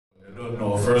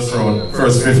first round,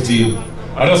 first 15.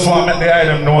 I just want to make the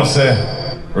item know, say,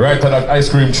 right to that ice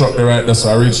cream truck there, right there, so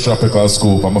I reach Tropical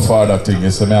Scoop. I'm a father thing.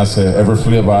 You see me, I say, every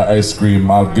flavor of ice cream,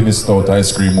 I'll give me stout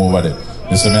ice cream over there.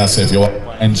 You see me, I say, if you want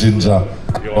and ginger,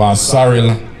 you want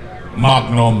sorrel,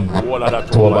 magnum, all of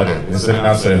that over there. You see me,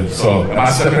 I say, so, am I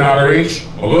stepping out of reach?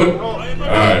 All good?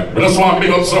 Alright, we just want to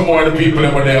big up some more of the people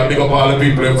over there, big up all the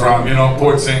people in from, you know,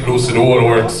 Port St. Lucie, the whole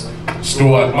works,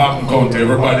 Stuart, Martin County,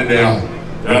 everybody there.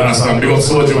 You understand? Big up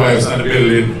soldier wives in the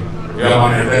building. Yeah,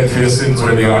 man, your dead for your sins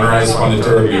when you're on rice on the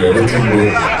turkey, everything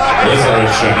good.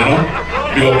 Resurrection, you know?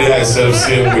 Big up the thyself,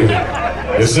 same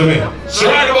way. You see me? So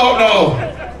right about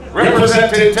now,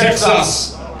 representing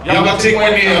Texas, you have a thing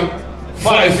when you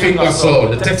FiveFinga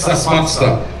sound, the Texas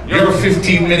Monsta. Your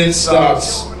 15 minutes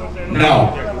starts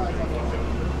now.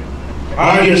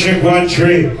 You check 1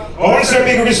 3. I want to say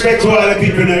big respect to all the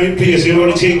people in place, you know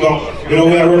the thing up. You know,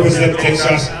 we are representing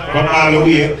Texas from all the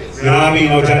way. You know what I mean?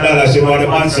 Out of Dallas, you know the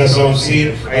Monsta sound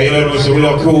scene. And you know, so we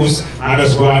don't cruise and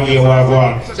just go on here while go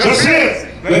on. So say,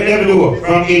 let them do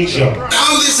from each other.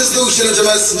 Now this is Lucian and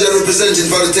Messenger representing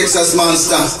for the Texas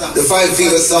Monsta, the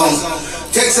FiveFinga sound.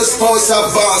 Texas Power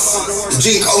Boss, the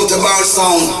Drink Out the Bar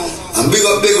sound. And big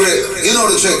up Big Rick, you know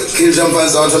the trick. Kill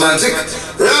Jumpers Automatic.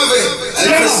 Ravi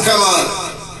and Chris, come on.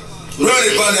 Run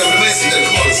it on the messenger,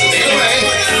 come on, so take it away.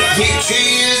 Victory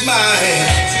is mine.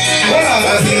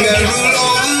 I think I rule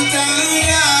all the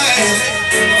time.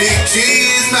 Victory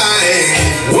is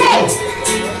mine. Whoa!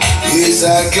 Yes,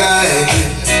 I climb.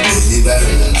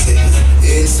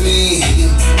 It's me,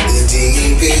 the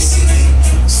thing is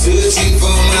searching for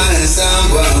my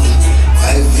someone.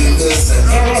 FiveFinga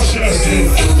searching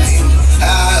for me.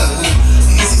 How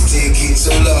is it taking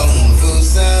so long for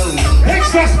sound?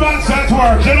 Extra sponsor at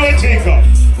work, you know what take up.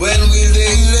 When will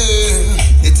they learn?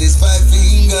 It is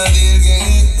FiveFinga they'll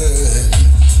get burned.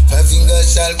 FiveFinga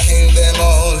shall kill them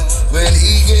all when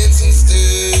he gets his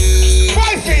turn.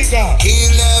 FiveFinga!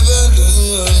 He'll never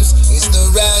lose. It's the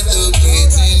right to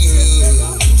get in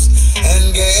use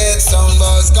and get some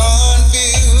boys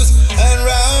confused and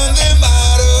round them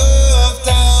out of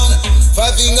town.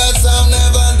 FiveFinga some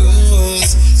never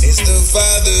lose. It's the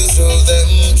fathers who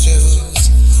them choose.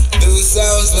 Those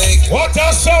sounds make what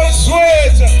a sound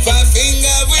sweet!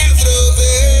 FiveFinga will throw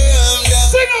them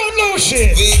down. Sing out Lucian!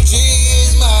 Victory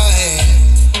is mine.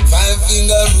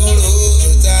 FiveFinga rule all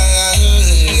the time.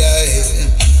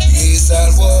 Yes,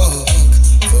 I'll walk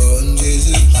for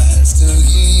hundreds of miles to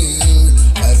you.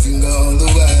 FiveFinga all the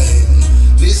way.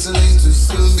 Listening to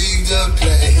some big dub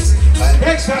plays.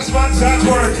 Extra sponsor at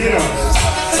work, you know.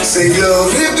 Say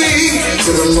glory be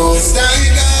to the Most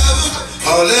High God.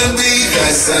 All and be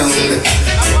thy sound.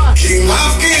 King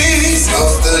of kings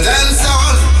of the dance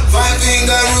hall.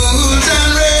 FiveFinga rules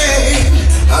and reign.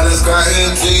 I just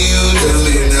crying to you to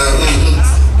me now.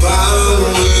 Power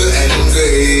and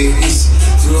grace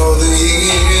through all the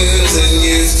years and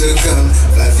years to come.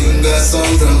 FiveFinga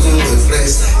sound from the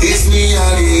place. It's me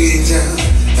again.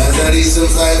 As I reach some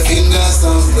FiveFinga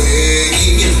sound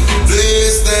playing.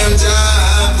 Bless them,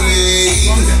 Jah pray.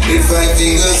 If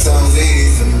FiveFinga sound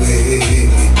lead the way.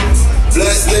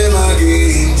 Bless them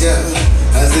again, Jah,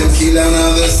 as them kill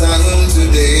another sound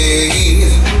today.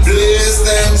 Bless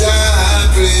them,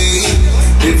 Jah pray.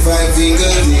 If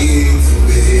FiveFinga lead the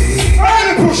way.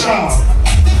 Ready, push off!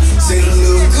 Say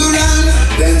look around,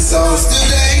 dance songs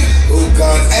today. Oh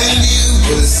God, and you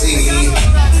will see.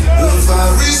 The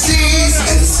Pharisees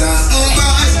and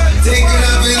soundbars taken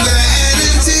up in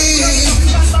vanity.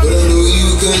 But I know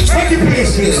you can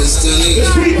trust destiny. The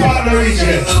street partner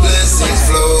region. The blessings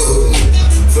flow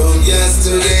from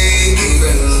yesterday,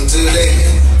 even today.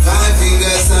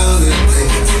 FiveFinga sound and play.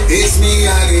 It's me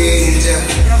again,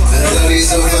 as I reach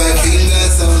some FiveFinga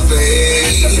sound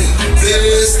play.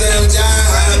 Bless them,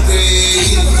 Jah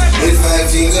pray. With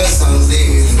FiveFinga sound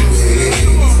lead the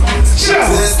way.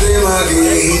 Bless them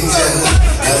again,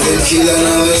 as they kill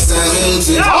another sound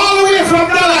today. All the way from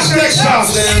Dallas, Texas.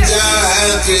 Bless them,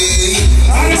 Jah pray.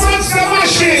 And the Monsta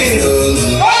machine.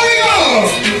 Here we go.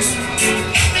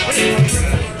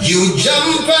 You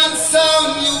jump and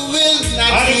sound, you will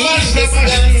not And the leave Monsta this machine.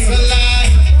 dance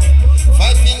alive.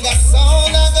 FiveFinga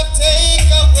sound, I'm gonna take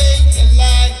away your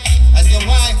life and your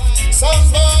wife. Some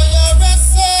boy, your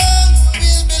essence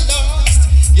will be lost.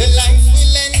 Your life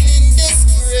will end in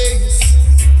disgrace.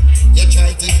 You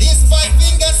try to diss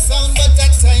FiveFinga sound, but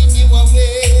that time you are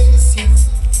wasting.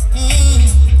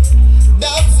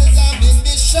 Doubts as I'm in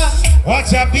the shot.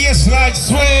 What's a baseline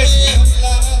swing?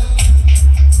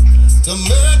 To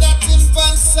murder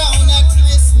timpan sound at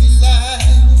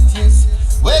crystallize.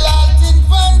 Well, all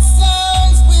timpan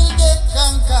sounds will get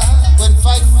conquered when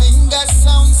FiveFinga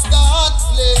sound start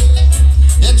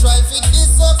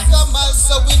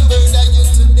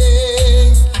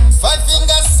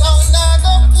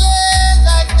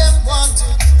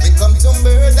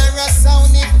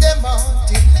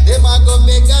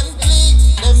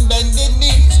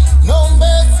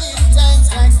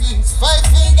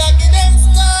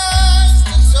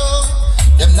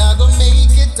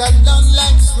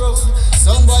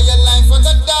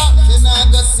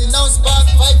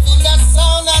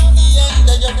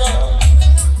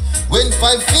When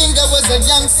FiveFinga was a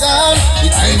young son,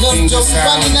 it cleaned up just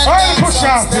running and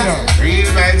dancing. We made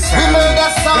that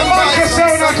sound. The market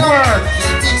sound not work.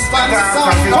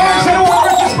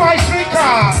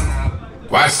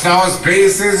 Watch those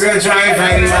places you're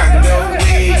driving, man, the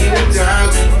way you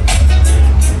talk.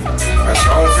 Watch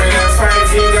out for the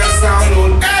FiveFinga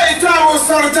sound. Hey, that was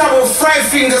on the top of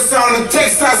FiveFinga sound,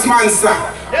 Texas Monsta.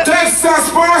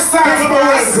 Texas Monsta.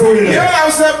 Yeah, I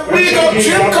was a big up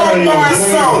drink out my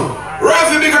sound.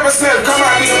 Rafi, big up yourself, come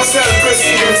on, big up yourself, press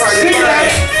the fire.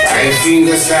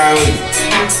 FiveFinga sound,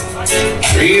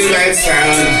 real light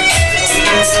sound.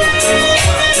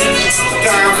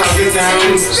 Dark of the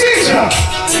town.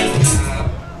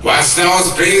 Watch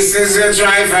those places you're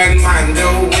driving, man,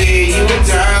 the way you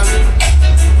talk.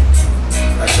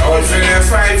 Watch out for the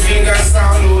FiveFinga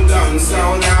sound, who done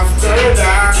sound after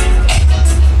dark.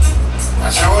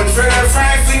 Watch out for the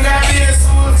FiveFinga bass,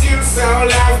 who still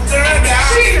sound after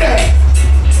dark.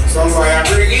 Some boy I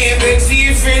bring in the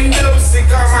thief in dubs to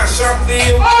come and shop the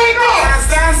dance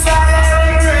dance all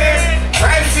around the way.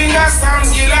 FiveFinga sound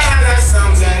killer and that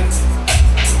sound dead.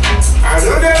 I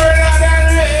know they were not that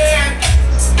way.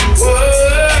 Whoa,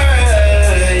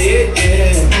 yeah,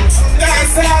 yeah.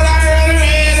 Dance all around the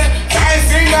way.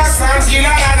 FiveFinga sound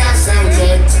killer and that sound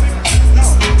dead.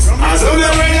 I know they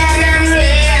were not that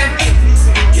way.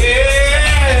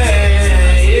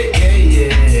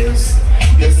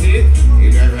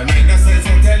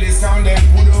 Sound them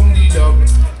put on the dub.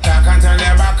 Talk until the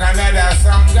back another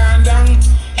song gone down.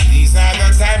 These are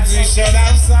the times we should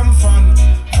have some fun.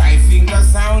 FiveFinga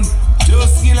sound,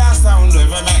 just killer sound.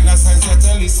 Never make no sense to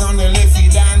tell the sound the lefty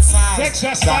dancer.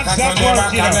 Texas Monsta work,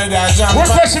 you know.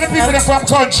 We're questioning people that from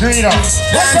country, you know.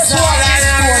 That's what I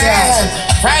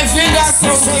know. FiveFinga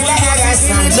sound,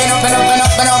 Bend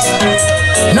up.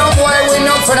 No boy, we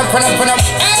no put up.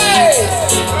 Hey!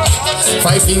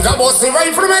 FiveFinga boss, the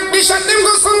rifle make me shot them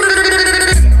go sound. You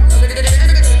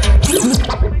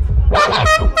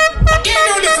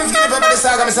know this is good for the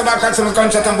saga, Mr. Backcats, and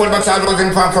contract and bullbox all those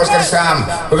in farm first Sham.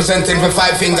 Representing for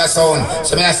FiveFinga sound.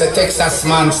 So me I say Texas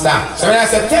Monsta. So me I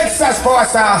say Texas Powa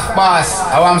boss.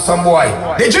 I want some boy.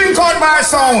 The drink out bar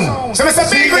sound. So Mr.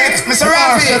 Big Rick, Mr.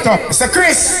 Rafi, Mr.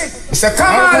 Chris, Mr.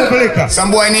 Kamal. Some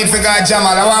boy need to go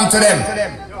Jamal. I want to them.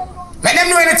 Let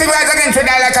them do anything else again to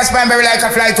die like a spine, bury like a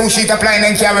fly, 2 sheet of flying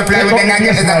and can't reply with the night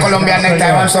as a Colombian necktie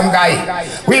on some guy.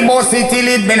 We both see till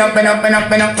it been up.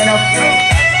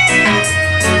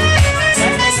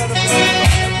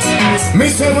 Me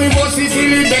say we both see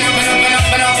till it been up.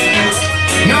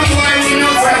 No boy we no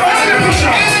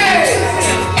hey!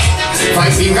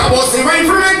 FiveFinga boss the right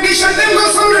for ignition, them go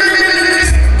some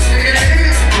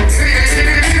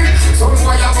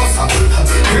boy a boss up.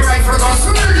 The right for guns.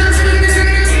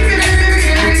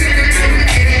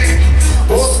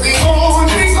 Both the guns,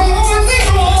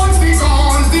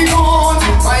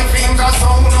 FiveFinga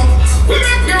sound. We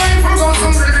make the rifle guns.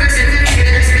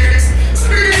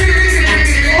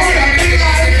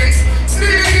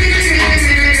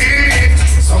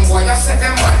 Some boy I set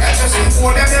them back, I just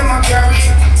import them and carry.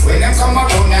 When them come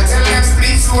around, I tell them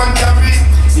please don't carry.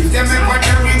 If them ever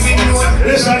carry, we know.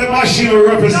 This is the machine will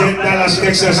represent Dallas,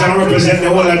 Texas, and represent the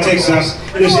whole of Texas.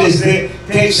 This is the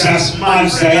Texas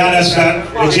Monsta, you understand?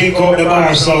 The drink out the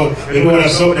bar, so you know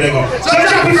that's something they go. So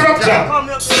drop it from top.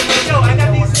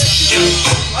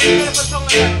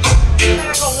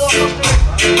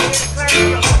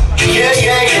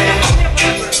 Yeah.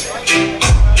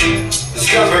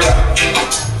 Discover that.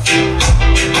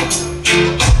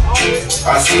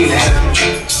 I seen heaven.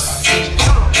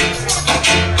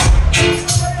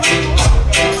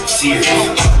 Serious.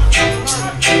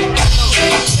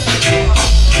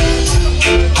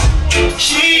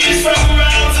 She's from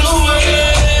around the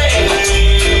way.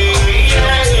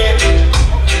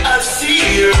 I see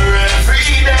her every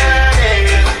day.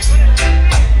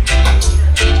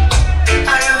 I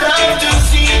love to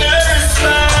see her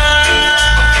smile.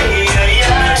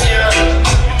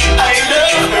 I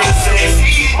love her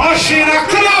sexy. Machine a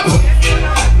clap.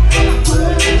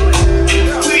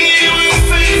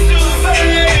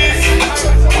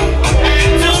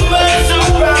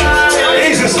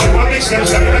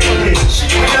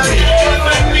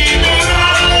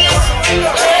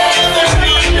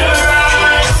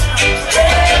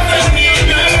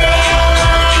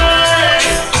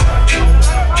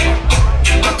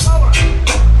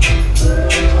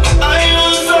 I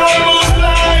was almost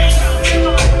blind.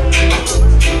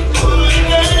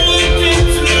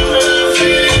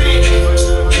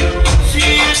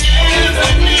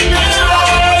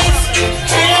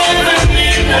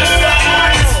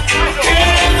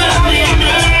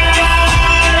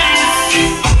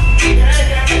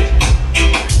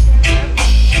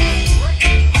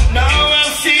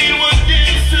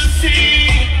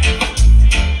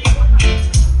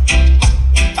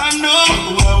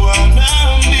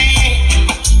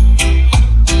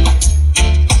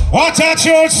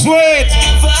 road sweet.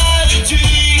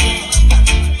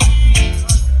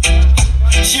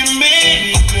 She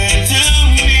made it clear to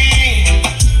me.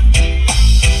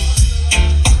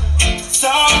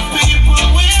 Some people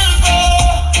will go,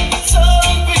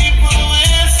 some people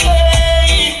will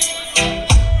stay.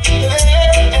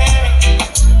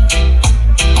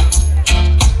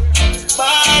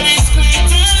 But it's clear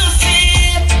to see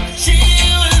she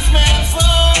was meant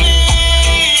for me.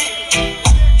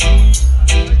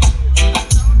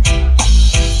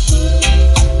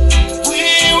 We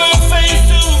were face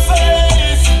to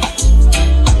face,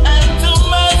 and to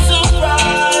my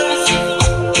surprise,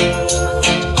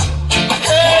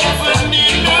 heaven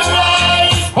in her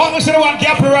eyes. Welcome to the one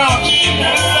gap around.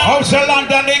 Out to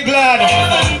London, England.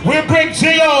 We bring to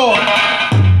you.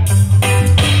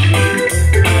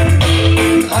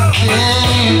 I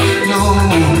can't, no,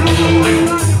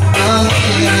 I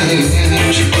can't.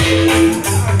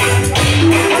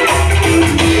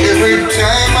 Every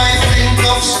time I think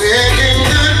of saying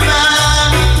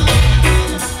goodbye,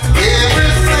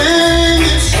 everything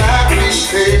inside me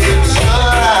stays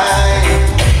inside.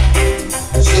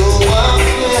 So I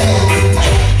can't,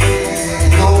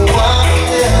 no, I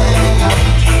can't,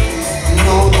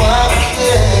 no, I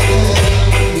can't.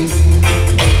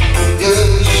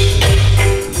 Yes.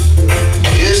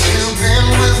 Yes, you've been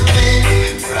with me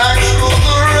right through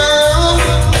the rough,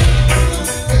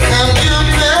 and you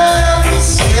never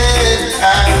said I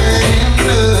ain't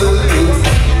love.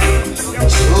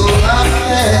 So I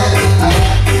can't,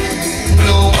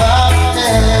 no, I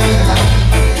can't,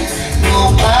 no,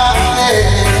 I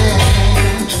can't.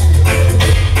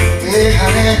 Hey,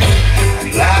 honey,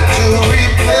 I'd like to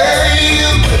repay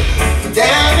you for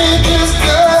damages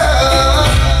done.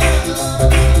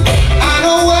 I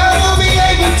know I will be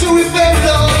able to repay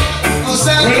those.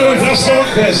 We're doing the sound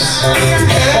test.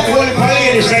 We're going to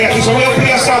ladies there. So we'll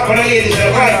play a song for the ladies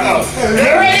there right now. You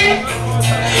ready?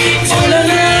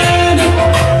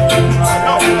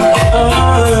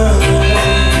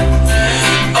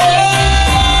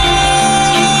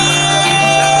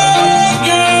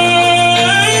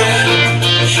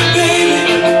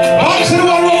 On to the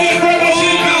one where we bring the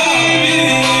Finga.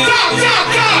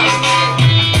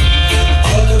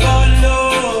 Talk about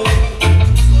love,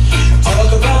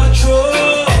 talk about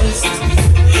trust,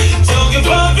 talk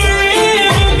about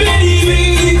forever,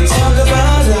 baby. Talk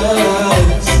about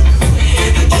us.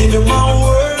 I give you my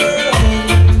word,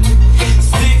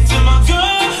 stick to my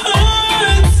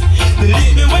guns.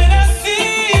 Believe me when I see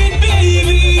it,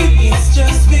 baby. It's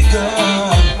just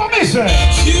begun. What is it?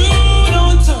 You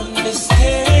don't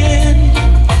understand,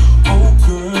 oh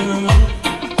girl,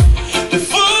 the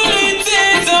full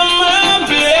intent of my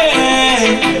plan.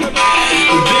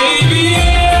 Baby, I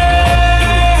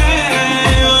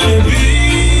wanna be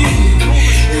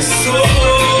your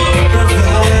sole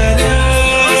provider.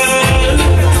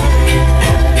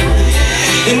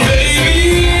 And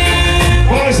baby,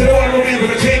 Boys to the one where we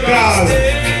bring the Finga.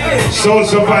 Soul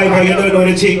Survivor, you don't know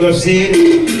the thing of sin.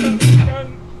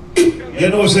 You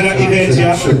know, so that event,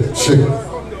 yeah?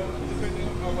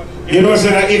 You know, so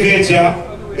that event, yeah?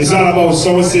 It's all about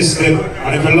sound system,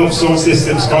 and if you love sound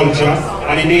systems culture,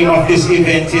 and the name of this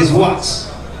event is what?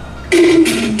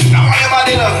 Now,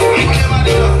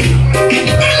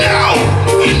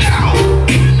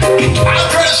 I'm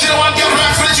pretty sure I want to get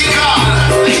back for the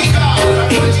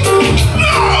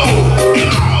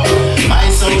my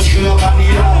soul scream up and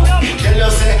kneel down. Tell you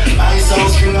say, my soul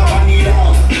scream up and kneel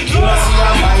down. You know see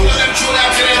how my true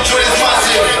that to them true is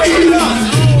massive.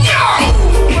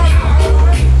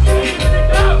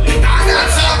 I got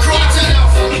some crew to them.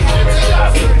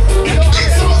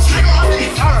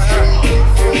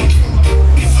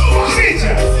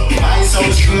 My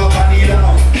soul scream up and kneel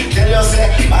down. Tell you say,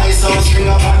 my soul scream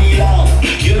up and kneel down.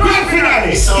 You know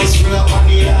my soul scream up and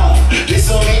kneel down.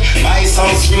 Listen me, my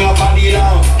soul scream up and kneel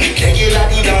down. Regular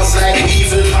dance like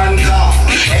evil man car.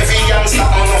 Every youngster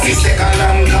on office take a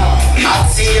long car. I'd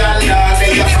see all dance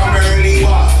they are from early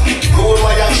war. Road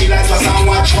wire chill and just and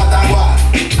watch what I want.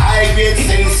 I grade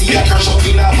sense see a crush up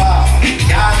in a bar.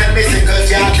 Can't tell me second,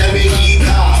 can't tell me key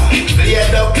car. Play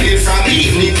the play from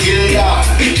evening till dark.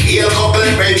 Here couple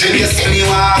brethren you see me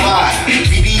war.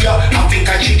 Video I think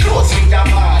I she close with the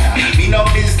bar. Me no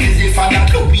business if I not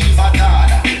do beef at all.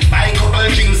 My couple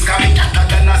drinks can be hotter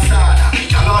than a sauna.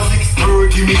 Tell her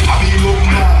 6:30 me have me look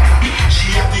mad.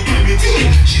 She have the committee,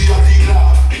 she have the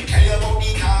club. Tell her about the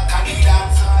car, can the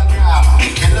dance and grab.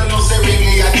 Tell her no say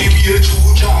reggae and the real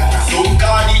true John. Some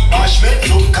call it bashment,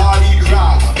 some call it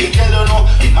rag. Tell her no,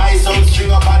 my son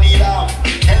string up and kneel down.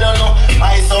 Tell her no,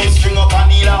 my son string up and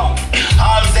kneel down.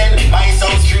 All said, my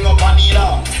son string up and kneel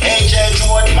down. AJ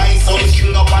Jordan, my son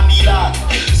string up and kneel down.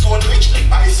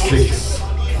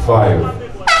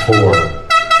 5, 4,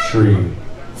 3,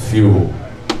 2,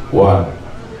 1.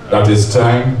 That is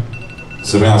time.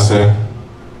 So me I say,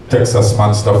 Texas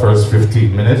Monsta first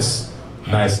 15 minutes.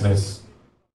 Niceness.